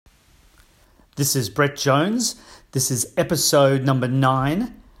This is Brett Jones. This is episode number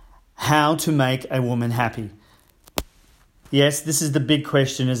 9, How to Make a Woman Happy. Yes, this is the big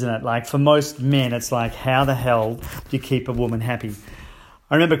question, isn't it? Like for most men, it's like, how the hell do you keep a woman happy?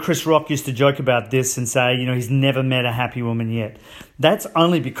 I remember Chris Rock used to joke about this and say, he's never met a happy woman yet. That's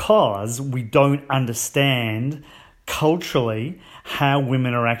only because we don't understand culturally how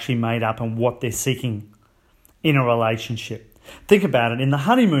women are actually made up and what they're seeking in a relationship. Think about it. In the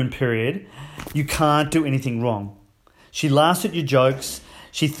honeymoon period, you can't do anything wrong. She laughs at your jokes.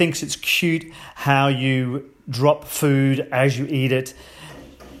 She thinks it's cute how you drop food as you eat it.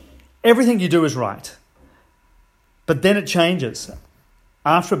 Everything you do is right. But then it changes.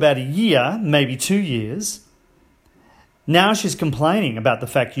 After about a year, maybe 2 years, now she's complaining about the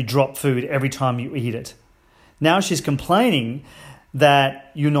fact you drop food every time you eat it. Now she's complaining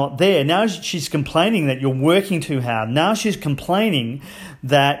that you're not there. Now she's complaining that you're working too hard. Now she's complaining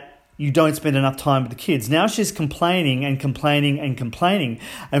that you don't spend enough time with the kids. Now she's complaining and complaining and complaining.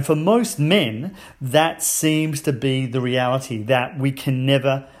 And for most men, that seems to be the reality, that we can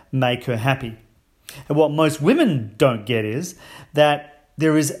never make her happy. And what most women don't get is that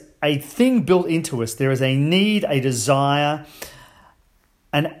there is a thing built into us. There is a need, a desire,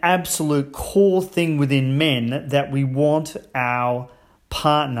 an absolute core thing within men that we want our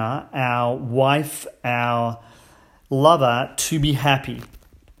partner, our wife, our lover to be happy.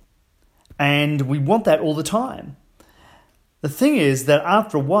 And we want that all the time. The thing is that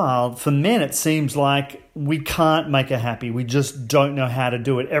after a while, for men, it seems like we can't make her happy. We just don't know how to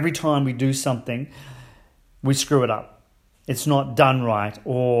do it. Every time we do something, we screw it up. It's not done right,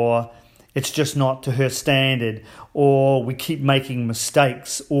 or it's just not to her standard, or we keep making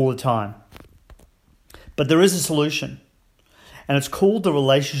mistakes all the time. But there is a solution, and it's called the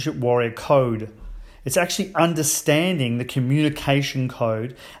Relationship Warrior Code. It's actually understanding the communication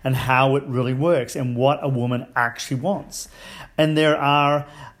code and how it really works and what a woman actually wants. And there are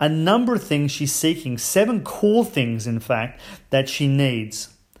a number of things she's seeking, 7 core things, in fact, that she needs.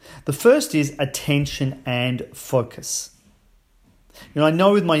 The first is attention and focus. I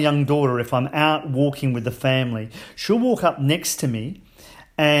know with my young daughter, if I'm out walking with the family, she'll walk up next to me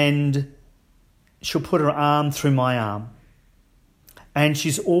and she'll put her arm through my arm. And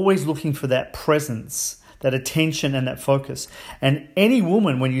she's always looking for that presence, that attention and that focus. And any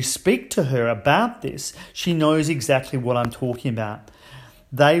woman, when you speak to her about this, she knows exactly what I'm talking about.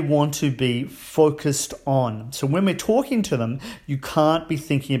 They want to be focused on. So when we're talking to them, you can't be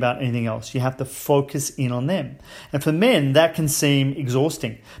thinking about anything else. You have to focus in on them. And for men, that can seem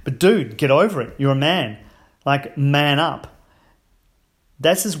exhausting. But dude, get over it. You're a man. Like, man up.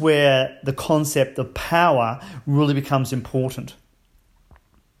 This is where the concept of power really becomes important.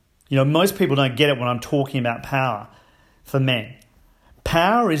 Most people don't get it when I'm talking about power for men.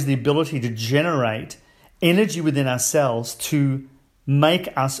 Power is the ability to generate energy within ourselves to make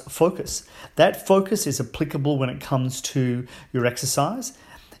us focus. That focus is applicable when it comes to your exercise.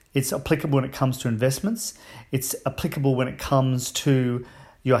 It's applicable when it comes to investments. It's applicable when it comes to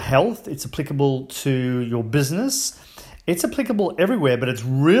your health. It's applicable to your business. It's applicable everywhere, but it's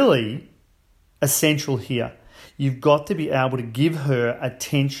really essential here. You've got to be able to give her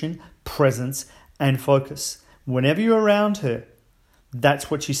attention, presence, and focus. Whenever you're around her,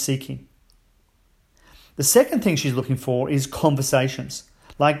 that's what she's seeking. The second thing she's looking for is conversations.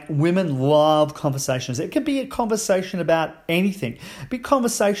 Like, women love conversations. It could be a conversation about anything. It could be a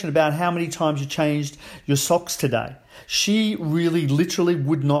conversation about how many times you changed your socks today. She really literally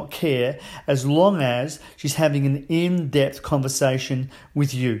would not care as long as she's having an in-depth conversation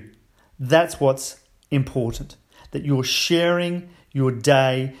with you. That's what's important. That you're sharing your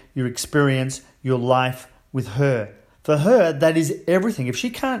day, your experience, your life with her. For her, that is everything. If she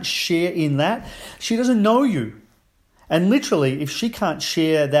can't share in that, she doesn't know you. And literally, if she can't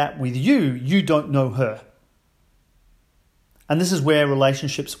share that with you, you don't know her. And this is where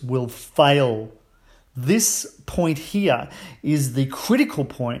relationships will fail. This point here is the critical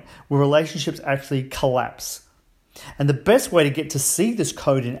point where relationships actually collapse. And the best way to get to see this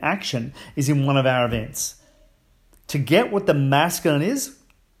code in action is in one of our events. To get what the masculine is,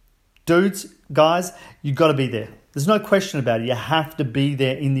 dudes, guys, you've got to be there. There's no question about it. You have to be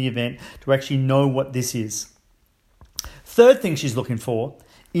there in the event to actually know what this is. Third thing she's looking for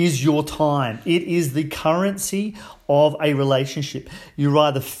is your time. It is the currency of a relationship. You're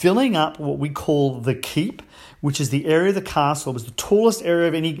either filling up what we call the keep, which is the area of the castle. It was the tallest area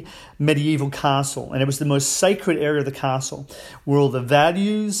of any medieval castle, and it was the most sacred area of the castle, where all the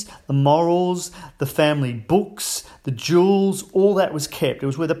values, the morals, the family books, the jewels, all that was kept. It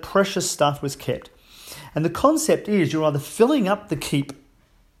was where the precious stuff was kept. And the concept is you're either filling up the keep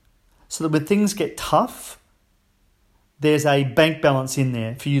so that when things get tough, there's a bank balance in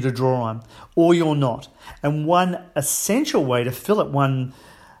there for you to draw on, or you're not. And one essential way to fill it, one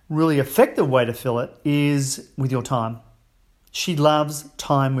really effective way to fill it, is with your time. She loves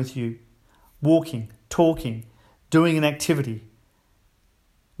time with you. Walking, talking, doing an activity.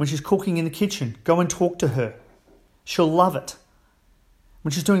 When she's cooking in the kitchen, go and talk to her. She'll love it.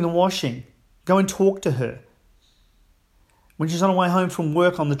 When she's doing the washing, go and talk to her. When she's on her way home from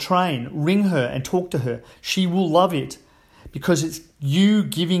work on the train, ring her and talk to her. She will love it because it's you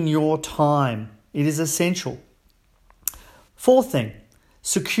giving your time. It is essential. Fourth thing,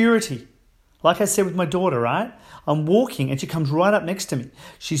 security. Like I said with my daughter, right? I'm walking and she comes right up next to me.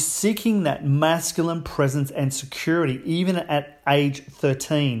 She's seeking that masculine presence and security, even at age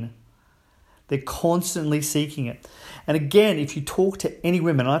 13. They're constantly seeking it. And again, if you talk to any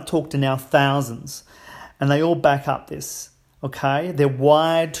women, I've talked to now thousands, and they all back up this, okay? They're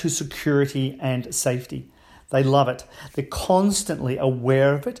wired to security and safety. They love it. They're constantly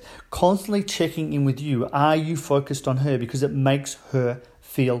aware of it, constantly checking in with you. Are you focused on her? Because it makes her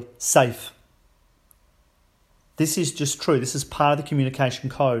feel safe. This is just true. This is part of the communication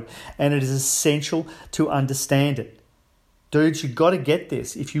code, and it is essential to understand it. Dudes, you've got to get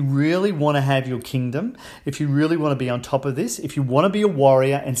this. If you really want to have your kingdom, if you really want to be on top of this, if you want to be a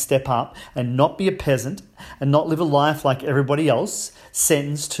warrior and step up and not be a peasant and not live a life like everybody else,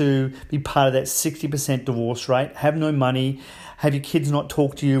 sentenced to be part of that 60% divorce rate, have no money, have your kids not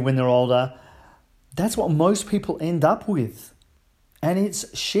talk to you when they're older, that's what most people end up with. And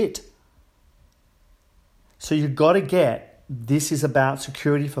it's shit. So you've got to get, this is about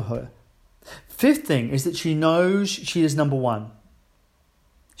security for her. Fifth thing is that she knows she is number one.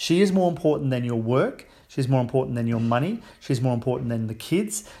 She is more important than your work. She's more important than your money. She's more important than the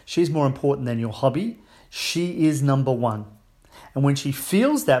kids. She's more important than your hobby. She is number one. And when she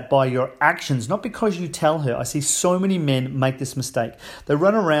feels that by your actions, not because you tell her, I see so many men make this mistake. They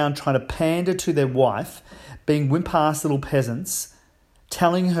run around trying to pander to their wife, being wimp-ass little peasants,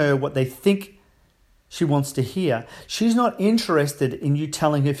 telling her what they think she wants to hear. She's not interested in you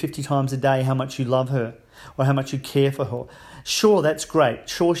telling her 50 times a day how much you love her or how much you care for her. Sure, that's great.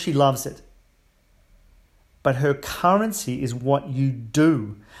 Sure, she loves it. But her currency is what you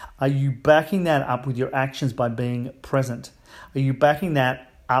do. Are you backing that up with your actions by being present? Are you backing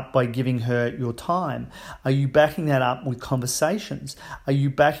that up by giving her your time? Are you backing that up with conversations? Are you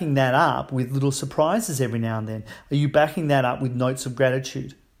backing that up with little surprises every now and then? Are you backing that up with notes of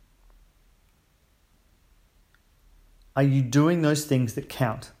gratitude? Are you doing those things that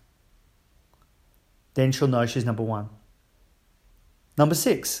count? Then she'll know she's number one. Number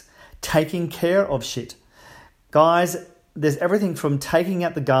 6, taking care of shit. Guys, there's everything from taking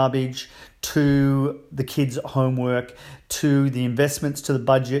out the garbage to the kids' homework, to the investments, to the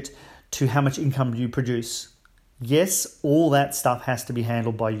budget, to how much income you produce. Yes, all that stuff has to be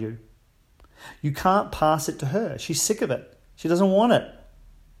handled by you. You can't pass it to her. She's sick of it. She doesn't want it.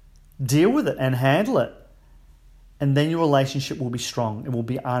 Deal with it and handle it. And then your relationship will be strong. It will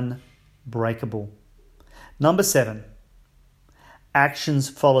be unbreakable. Number 7, actions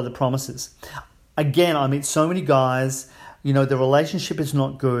follow the promises. Again, I meet so many guys, the relationship is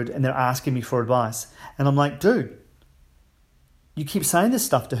not good and they're asking me for advice. And I'm like, dude, you keep saying this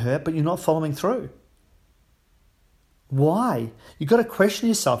stuff to her, but you're not following through. Why? You've got to question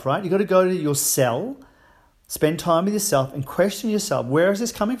yourself, right? You've got to go to your cell, spend time with yourself and question yourself. Where is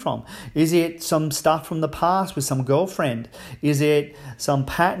this coming from? Is it some stuff from the past with some girlfriend? Is it some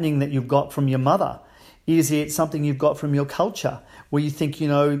patterning that you've got from your mother? Is it something you've got from your culture where you think,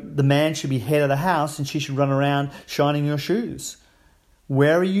 the man should be head of the house and she should run around shining your shoes?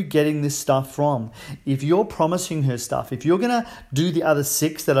 Where are you getting this stuff from? If you're promising her stuff, if you're going to do the other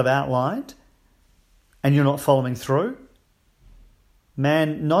 6 that I've outlined and you're not following through,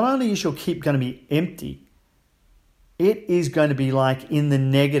 man, not only is your keep going to be empty, it is going to be like in the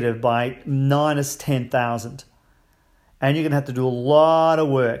negative by minus 10,000. And you're going to have to do a lot of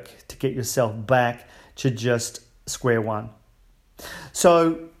work to get yourself back to just square one.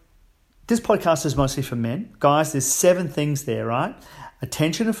 So this podcast is mostly for men. Guys, there's 7 things there, right?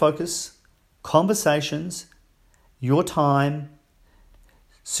 Attention and focus, conversations, your time,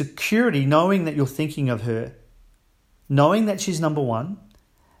 security, knowing that you're thinking of her, knowing that she's number one,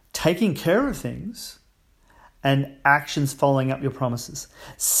 taking care of things, and actions following up your promises.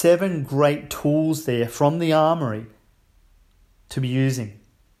 7 great tools there from the armory to be using.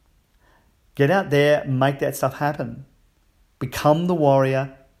 Get out there, make that stuff happen. Become the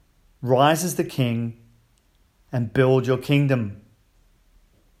warrior, rise as the king, and build your kingdom.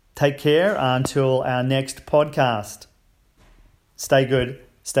 Take care until our next podcast. Stay good.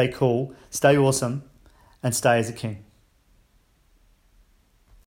 stay cool, stay awesome, and stay as a king.